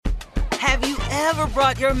Have you ever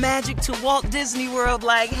brought your magic to Walt Disney World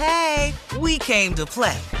like, hey, we came to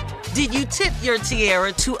play? Did you tip your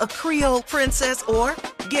tiara to a Creole princess or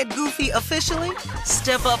get goofy officially?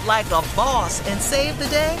 Step up like a boss and save the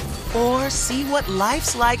day? Or see what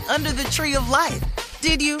life's like under the tree of life?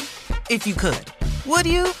 Did you? If you could. Would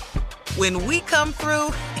you? When we come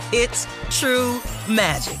through, it's true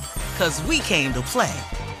magic. 'Cause we came to play.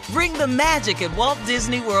 Bring the magic at Walt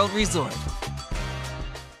Disney World Resort.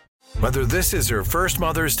 Whether this is her first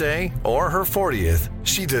Mother's Day or her 40th,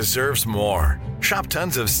 she deserves more. Shop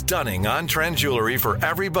tons of stunning on-trend jewelry for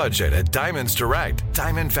every budget at Diamonds Direct.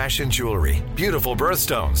 Diamond fashion jewelry, beautiful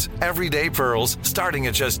birthstones, everyday pearls starting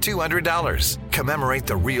at just $200. Commemorate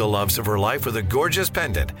the real loves of her life with a gorgeous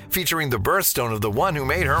pendant featuring the birthstone of the one who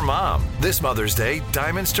made her mom. This Mother's Day,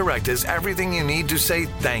 Diamonds Direct is everything you need to say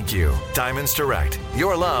thank you. Diamonds Direct,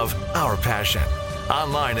 your love, our passion.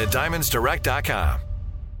 Online at diamondsdirect.com.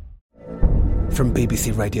 From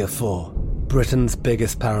BBC Radio 4, Britain's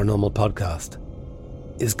biggest paranormal podcast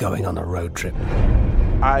is going on a road trip.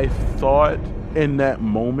 I thought in that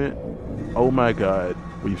moment, oh my God,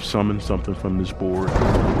 we've summoned something from this board.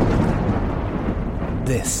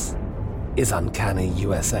 This is Uncanny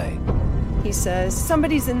USA. He says,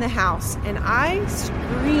 somebody's in the house, and I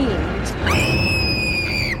screamed.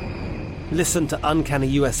 Listen to Uncanny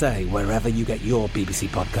USA wherever you get your BBC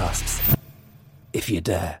podcasts, if you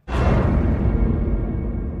dare.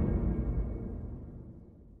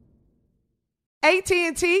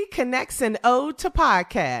 AT&T connects an ode to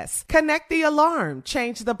podcasts. Connect the alarm.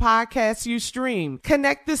 Change the podcast you stream.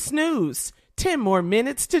 Connect the snooze. 10 more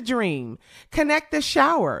minutes to dream. Connect the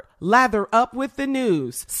shower. Lather up with the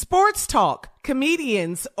news. Sports talk,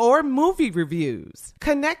 comedians, or movie reviews.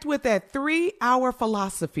 Connect with that 3-hour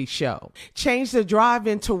philosophy show. Change the drive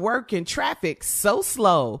into work in traffic so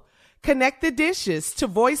slow. Connect the dishes to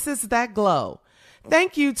voices that glow.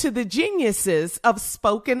 Thank you to the geniuses of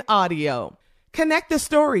spoken audio. Connect the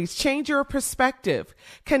stories, change your perspective.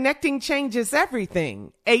 Connecting changes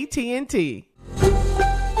everything. AT&T.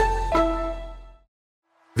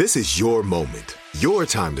 This is your moment, your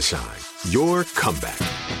time to shine, your comeback.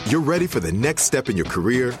 You're ready for the next step in your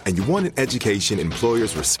career, and you want an education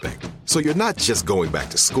employers respect. So you're not just going back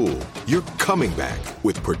to school, you're coming back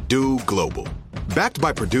with Purdue Global. Backed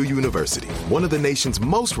by Purdue University, one of the nation's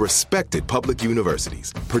most respected public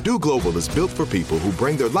universities, Purdue Global is built for people who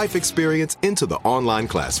bring their life experience into the online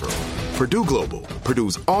classroom. Purdue Global,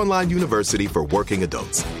 Purdue's online university for working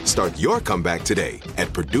adults. Start your comeback today at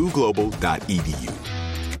purdueglobal.edu.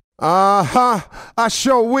 I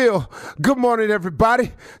sure will. Good morning,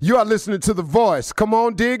 everybody. You are listening to The Voice. Come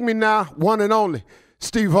on, dig me now. One and only,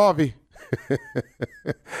 Steve Harvey.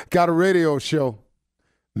 Got a radio show.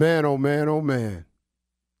 Man, oh man, oh man.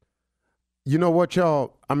 You know what,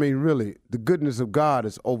 y'all? I mean, really, the goodness of God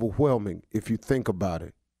is overwhelming if you think about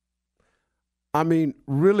it. I mean,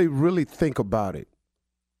 really, really think about it.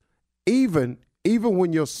 Even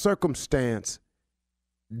when your circumstance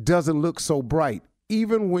doesn't look so bright,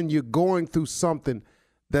 even when you're going through something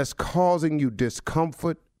that's causing you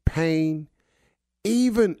discomfort, pain,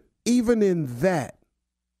 even in that,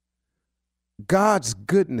 God's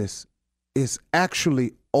goodness is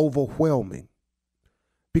actually overwhelming.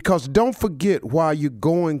 Because don't forget, while you're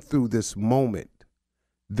going through this moment,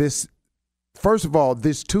 first of all,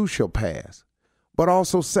 this too shall pass. But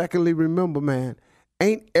also, secondly, remember, man,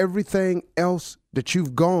 ain't everything else that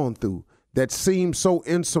you've gone through that seemed so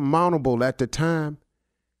insurmountable at the time,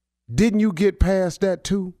 didn't you get past that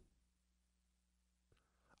too?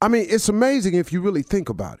 I mean, it's amazing if you really think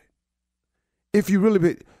about it. If you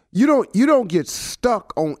really, you don't get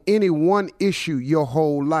stuck on any one issue your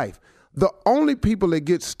whole life. The only people that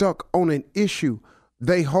get stuck on an issue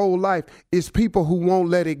their whole life is people who won't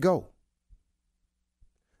let it go.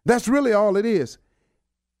 That's really all it is.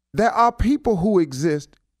 There are people who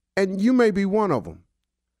exist, and you may be one of them.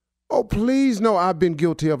 Oh, please know I've been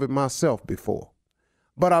guilty of it myself before.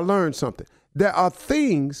 But I learned something. There are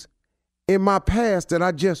things in my past that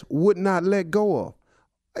I just would not let go of.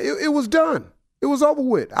 It was done. It was over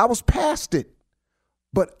with. I was past it.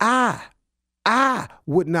 But I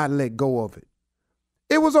would not let go of it.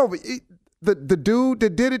 It was over. The dude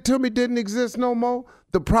that did it to me didn't exist no more.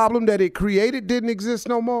 The problem that it created didn't exist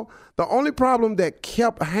no more. The only problem that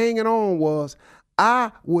kept hanging on was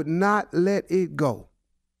I would not let it go.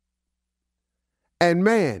 And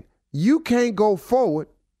man, you can't go forward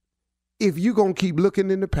if you're going to keep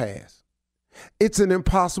looking in the past. It's an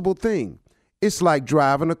impossible thing. It's like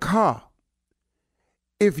driving a car.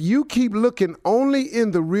 If you keep looking only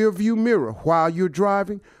in the rearview mirror while you're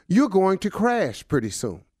driving, you're going to crash pretty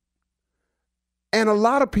soon. And a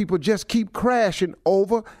lot of people just keep crashing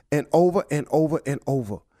over and over and over and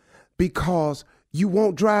over because you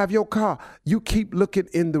won't drive your car. You keep looking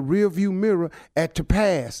in the rearview mirror at the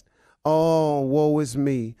past. Oh, woe is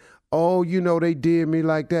me. Oh, they did me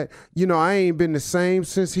like that. I ain't been the same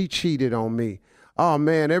since he cheated on me. Oh,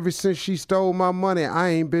 man, ever since she stole my money, I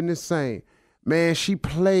ain't been the same. Man, she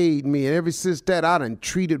played me, and ever since that, I done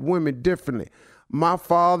treated women differently. My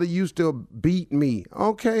father used to beat me.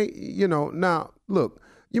 Okay, now, look,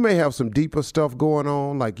 you may have some deeper stuff going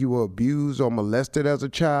on, like you were abused or molested as a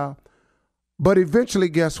child. But eventually,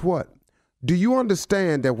 guess what? Do you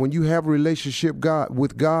understand that when you have a relationship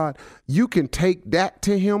with God, you can take that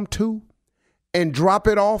to him too and drop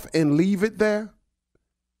it off and leave it there?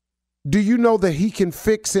 Do you know that he can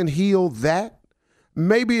fix and heal that?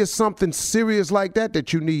 Maybe it's something serious like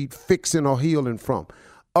that you need fixing or healing from.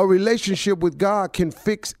 A relationship with God can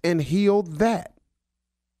fix and heal that.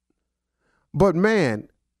 But man,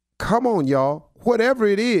 come on, y'all, whatever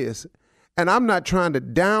it is, and I'm not trying to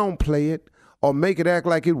downplay it or make it act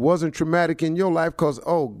like it wasn't traumatic in your life because,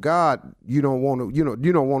 oh God, you don't want to,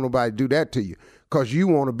 you don't want nobody to do that to you because you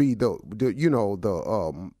want to be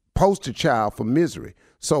the poster child for misery.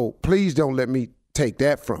 So please don't let me take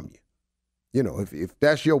that from you. If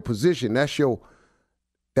that's your position, that's your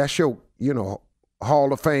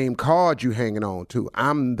Hall of Fame card you hanging on to.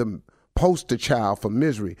 I'm the poster child for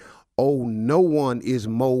misery. Oh, no one is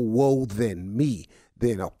more woe than me.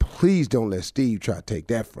 Then please don't let Steve try to take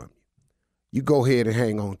that from you. You go ahead and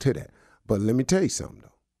hang on to that. But let me tell you something,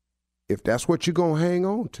 though. If that's what you're going to hang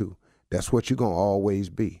on to, that's what you're going to always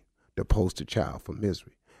be, the poster child for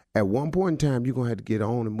misery. At one point in time, you're going to have to get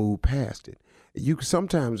on and move past it.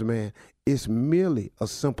 Sometimes, man, it's merely a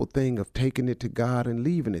simple thing of taking it to God and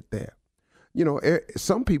leaving it there.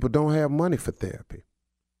 Some people don't have money for therapy.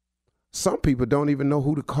 Some people don't even know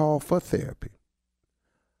who to call for therapy.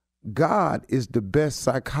 God is the best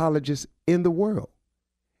psychologist in the world.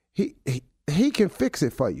 He can fix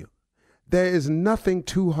it for you. There is nothing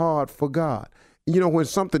too hard for God. When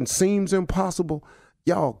something seems impossible,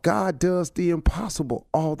 y'all, God does the impossible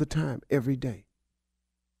all the time, every day.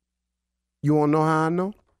 You want to know how I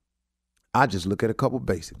know? I just look at a couple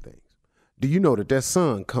basic things. Do you know that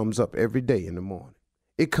sun comes up every day in the morning?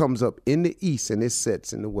 It comes up in the east and it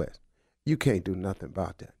sets in the west. You can't do nothing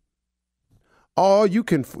about that. Or you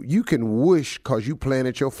can wish, because you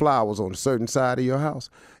planted your flowers on a certain side of your house,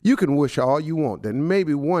 you can wish all you want that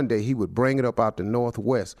maybe one day he would bring it up out the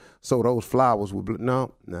northwest so those flowers would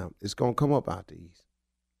no, it's going to come up out the east.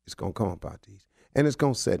 It's going to come up out the east. And it's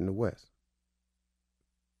going to set in the west.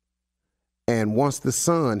 And once the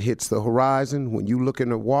sun hits the horizon, when you look in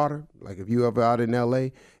the water, like if you ever out in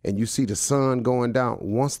L.A. and you see the sun going down,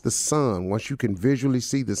 once you can visually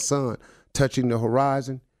see the sun touching the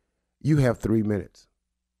horizon, you have 3 minutes.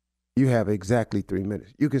 You have exactly 3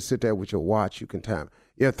 minutes. You can sit there with your watch. You can time.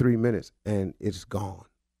 You have 3 minutes, and it's gone.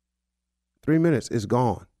 3 minutes is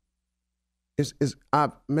gone. I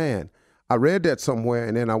read that somewhere,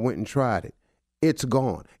 and then I went and tried it. It's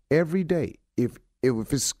gone. Every day, if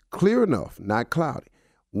it's clear enough, not cloudy,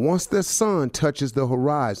 once the sun touches the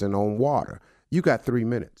horizon on water, you got 3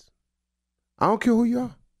 minutes. I don't care who you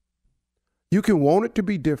are. You can want it to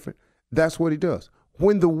be different. That's what he does.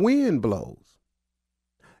 When the wind blows,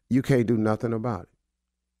 you can't do nothing about it.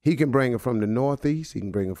 He can bring it from the northeast. He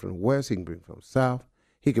can bring it from the west. He can bring it from the south.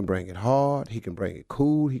 He can bring it hard. He can bring it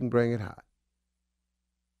cool. He can bring it hot.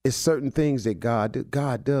 It's certain things that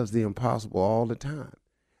God does the impossible all the time.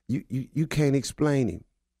 You can't explain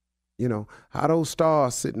him. How those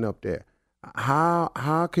stars sitting up there.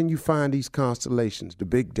 How can you find these constellations? The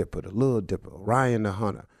Big Dipper, the Little Dipper, Orion the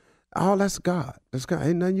Hunter. Oh, that's God. That's God.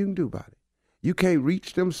 Ain't nothing you can do about it. You can't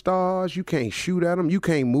reach them stars. You can't shoot at them. You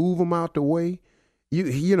can't move them out the way.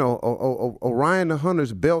 Orion the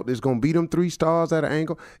Hunter's belt is gonna beat them 3 stars at an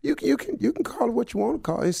angle. You can call it what you want to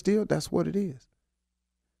call it. It's still, that's what it is.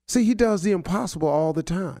 See, he does the impossible all the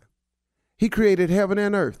time. He created heaven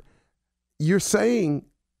and earth. You're saying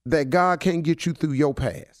that God can't get you through your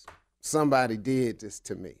past. Somebody did this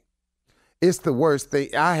to me. It's the worst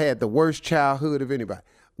thing. I had the worst childhood of anybody.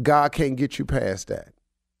 God can't get you past that.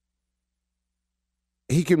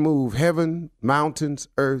 He can move heaven, mountains,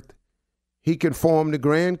 earth. He can form the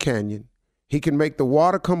Grand Canyon. He can make the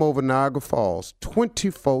water come over Niagara Falls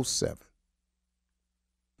 24/7.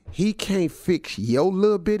 He can't fix your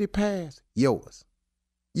little bitty past, yours.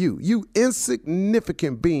 You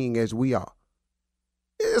insignificant being as we are.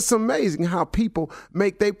 It's amazing how people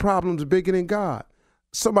make their problems bigger than God.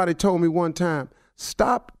 Somebody told me one time,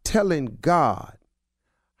 stop telling God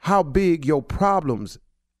how big your problems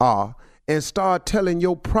are and start telling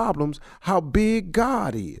your problems how big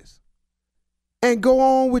God is. And go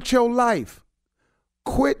on with your life.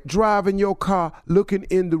 Quit driving your car looking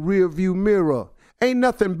in the rearview mirror. Ain't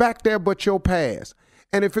nothing back there but your past.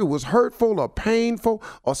 And if it was hurtful or painful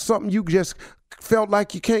or something you just felt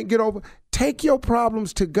like you can't get over, take your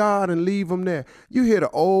problems to God and leave them there. You hear the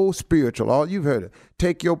old spiritual, all you've heard it.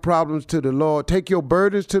 Take your problems to the Lord. Take your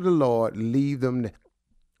burdens to the Lord and leave them there.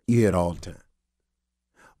 You hear it all the time.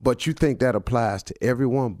 But you think that applies to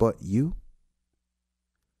everyone but you?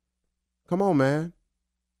 Come on, man.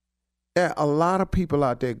 There are a lot of people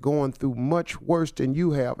out there going through much worse than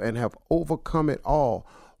you have and have overcome it all.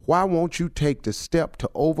 Why won't you take the step to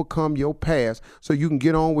overcome your past so you can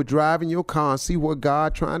get on with driving your car and see where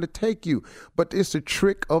God's trying to take you? But it's a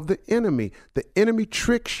trick of the enemy. The enemy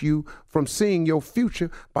tricks you from seeing your future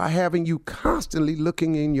by having you constantly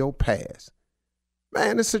looking in your past.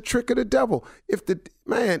 Man, it's a trick of the devil. If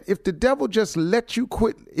the devil just let you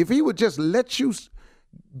quit, if he would just let you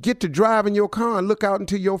get to driving your car and look out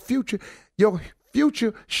into your future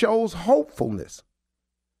shows hopefulness.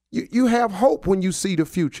 You have hope when you see the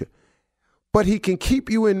future. But he can keep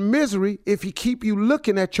you in misery if he keep you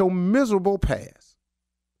looking at your miserable past.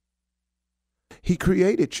 He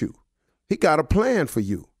created you. He got a plan for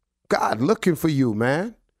you. God looking for you,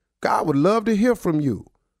 man. God would love to hear from you.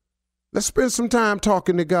 Let's spend some time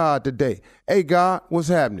talking to God today. Hey, God, what's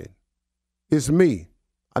happening? It's me.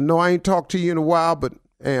 I know I ain't talked to you in a while, but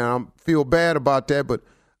I feel bad about that, but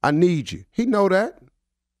I need you. He know that.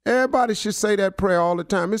 Everybody should say that prayer all the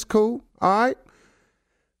time. It's cool. All right?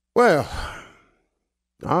 Well,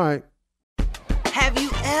 all right. Have you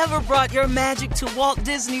ever brought your magic to Walt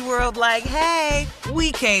Disney World like, hey,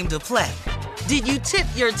 we came to play? Did you tip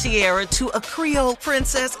your tiara to a Creole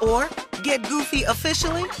princess or get goofy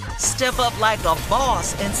officially? Step up like a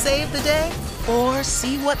boss and save the day? Or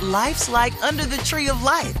see what life's like under the tree of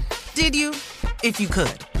life? Did you? If you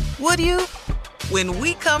could. Would you? When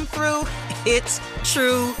we come through, it's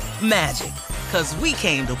true magic. 'Cause we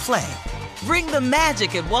came to play. Bring the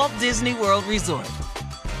magic at Walt Disney World Resort.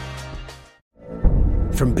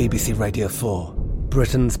 From BBC Radio 4,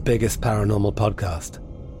 Britain's biggest paranormal podcast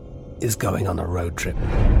is going on a road trip.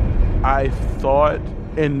 I thought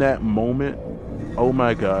in that moment, oh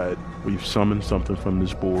my God, we've summoned something from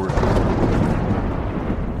this board.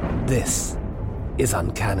 This is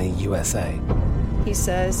Uncanny USA. He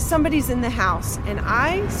says, somebody's in the house, and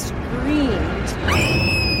I screamed.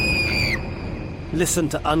 Listen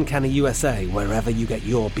to Uncanny USA wherever you get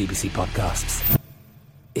your BBC podcasts,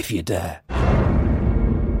 if you dare.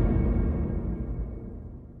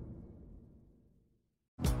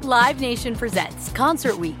 Live Nation presents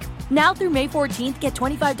Concert Week. Now through May 14th, get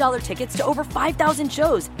 $25 tickets to over 5,000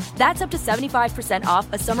 shows. That's up to 75% off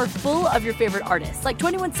a summer full of your favorite artists like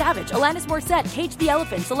 21 Savage, Alanis Morissette, Cage the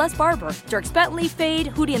Elephant, Celeste Barber, Dierks Bentley, Fade,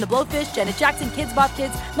 Hootie and the Blowfish, Janet Jackson, Kidz Bop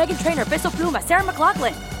Kids, Meghan Trainor, Peso Pluma, Sarah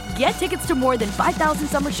McLachlan. Get tickets to more than 5,000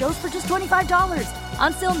 summer shows for just $25.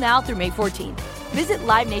 Until now through May 14th. Visit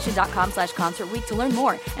LiveNation.com/Concert Week to learn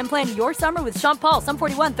more and plan your summer with Sean Paul, Sum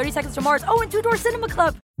 41, 30 Seconds to Mars, and Two Door Cinema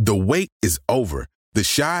Club. The wait is over. The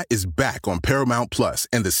Chi is back on Paramount Plus,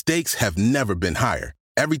 and the stakes have never been higher.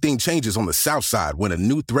 Everything changes on the South Side when a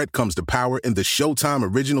new threat comes to power in the Showtime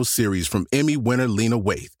original series from Emmy winner Lena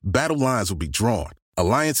Waithe. Battle lines will be drawn,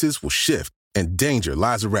 alliances will shift, and danger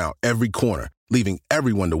lies around every corner, leaving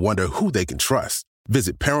everyone to wonder who they can trust.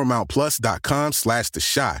 Visit ParamountPlus.com/The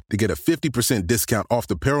Chi to get a 50% discount off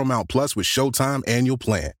the Paramount Plus with Showtime annual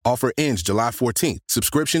plan. Offer ends July 14th.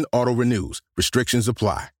 Subscription auto-renews. Restrictions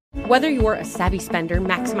apply. Whether you're a savvy spender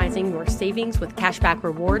maximizing your savings with cashback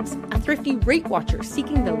rewards, a thrifty rate watcher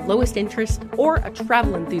seeking the lowest interest, or a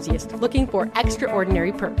travel enthusiast looking for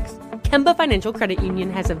extraordinary perks, Kemba Financial Credit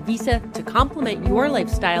Union has a visa to complement your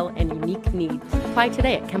lifestyle and unique needs. Apply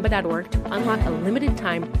today at Kemba.org to unlock a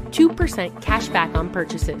limited-time 2% cash back on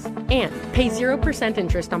purchases and pay 0%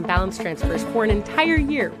 interest on balance transfers for an entire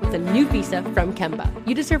year with a new visa from Kemba.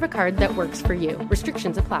 You deserve a card that works for you.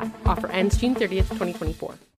 Restrictions apply. Offer ends June 30th, 2024.